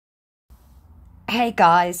Hey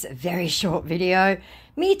guys, very short video.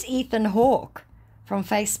 Meet Ethan Hawke from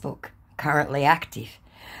Facebook, currently active.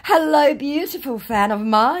 Hello, beautiful fan of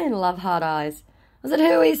mine, love heart eyes. I said,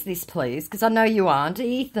 who is this, please? Because I know you aren't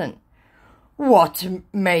Ethan. What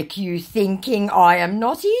make you thinking I am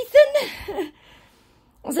not Ethan?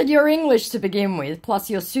 I said, you're English to begin with, plus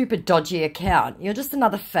your super dodgy account. You're just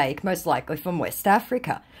another fake, most likely from West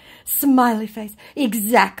Africa. Smiley face.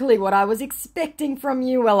 Exactly what I was expecting from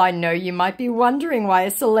you. Well, I know you might be wondering why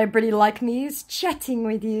a celebrity like me is chatting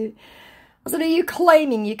with you. I said, are you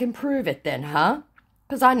claiming you can prove it then, huh?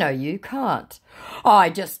 Because I know you can't.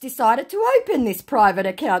 I just decided to open this private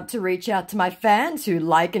account to reach out to my fans who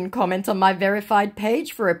like and comment on my verified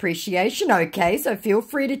page for appreciation, okay? So feel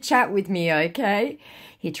free to chat with me, okay?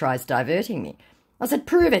 He tries diverting me. I said,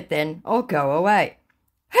 prove it then, or go away.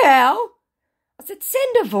 How? I said,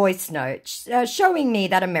 send a voice note showing me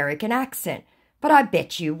that American accent. But I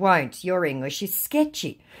bet you won't. Your English is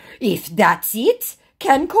sketchy. If that's it,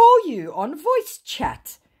 can call you on voice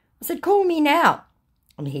chat. I said, call me now.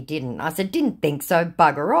 And he didn't. I said, didn't think so,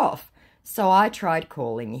 bugger off. So I tried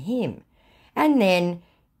calling him. And then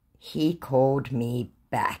he called me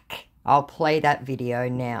back. I'll play that video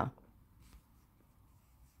now.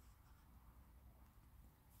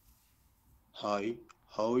 Hi,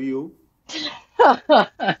 how are you?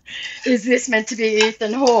 Is this meant to be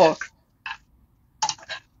Ethan Hawke?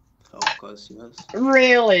 Of course, yes.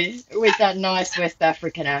 Really? With that nice West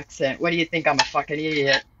African accent. What do you think? I'm a fucking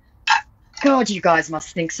idiot. God, you guys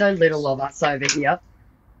must think so little of us over here.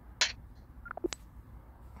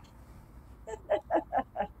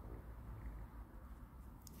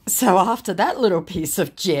 So after that little piece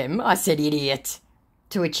of gem, I said, idiot.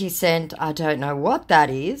 To which he sent, I don't know what that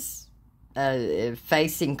is,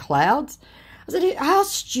 facing clouds. I said, how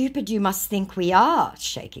stupid you must think we are,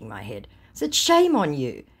 shaking my head. I said, shame on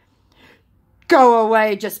you. Go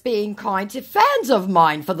away just being kind to fans of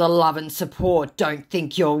mine for the love and support. Don't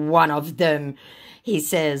think you're one of them, he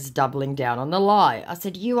says, doubling down on the lie. I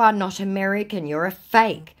said, you are not American, you're a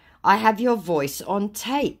fake. I have your voice on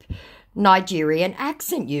tape. Nigerian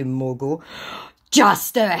accent, you Mughal.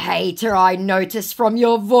 Just a hater, I notice from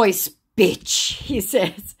your voice, bitch, he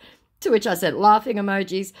says. To which I said, laughing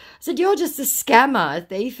emojis. I said, you're just a scammer, a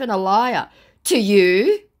thief and a liar. To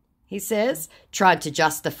you, he says, tried to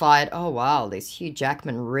justify it. Oh, wow, this Hugh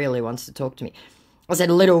Jackman really wants to talk to me. I said,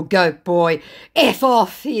 little goat boy, F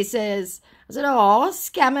off, he says. I said, oh,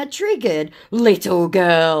 scammer triggered, little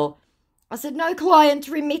girl. I said, no client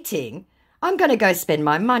remitting. I'm going to go spend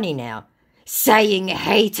my money now. Saying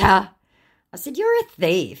hater. I said, you're a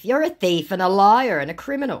thief. You're a thief and a liar and a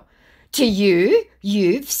criminal. To you,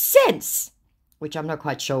 you've sense. Which I'm not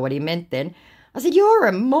quite sure what he meant then. I said, you're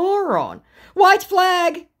a moron. White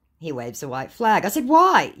flag. He waves a white flag. I said,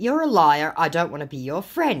 why? You're a liar. I don't want to be your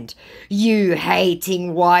friend. You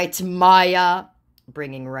hating white Maya.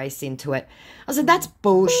 Bringing race into it. I said, that's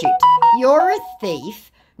bullshit. You're a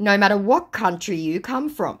thief no matter what country you come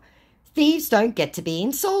from. Thieves don't get to be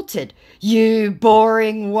insulted. You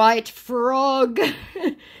boring white frog.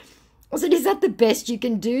 I said, is that the best you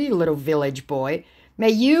can do, you little village boy? May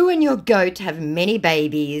you and your goat have many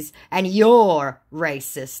babies, and you're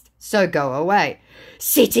racist, so go away.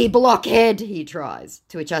 City blockhead, he tries.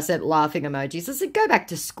 To which I said, laughing emojis. I said, go back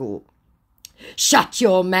to school. Shut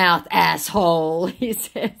your mouth, asshole, he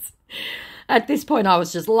says. At this point, I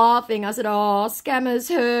was just laughing. I said, oh,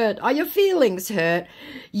 scammers hurt. Are your feelings hurt?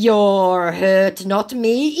 You're hurt, not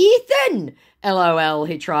me, Ethan. LOL,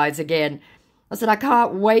 he tries again. I said, I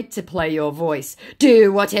can't wait to play your voice.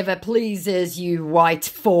 Do whatever pleases you, white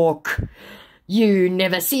fork. You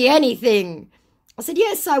never see anything. I said,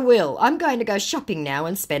 yes, I will. I'm going to go shopping now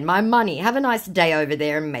and spend my money. Have a nice day over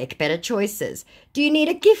there and make better choices. Do you need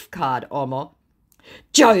a gift card, Omo?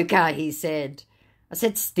 Joker, he said. I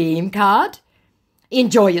said, Steam card?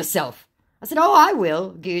 Enjoy yourself. I said, oh, I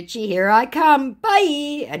will. Gucci, here I come.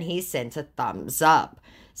 Bye. And he sent a thumbs up.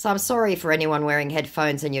 So I'm sorry for anyone wearing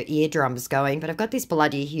headphones and your eardrums going, but I've got this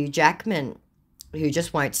bloody Hugh Jackman who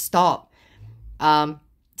just won't stop.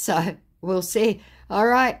 So we'll see. All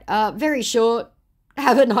right, very short.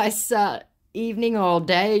 Have a nice evening or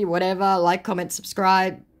day, whatever. Like, comment,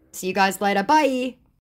 subscribe. See you guys later. Bye.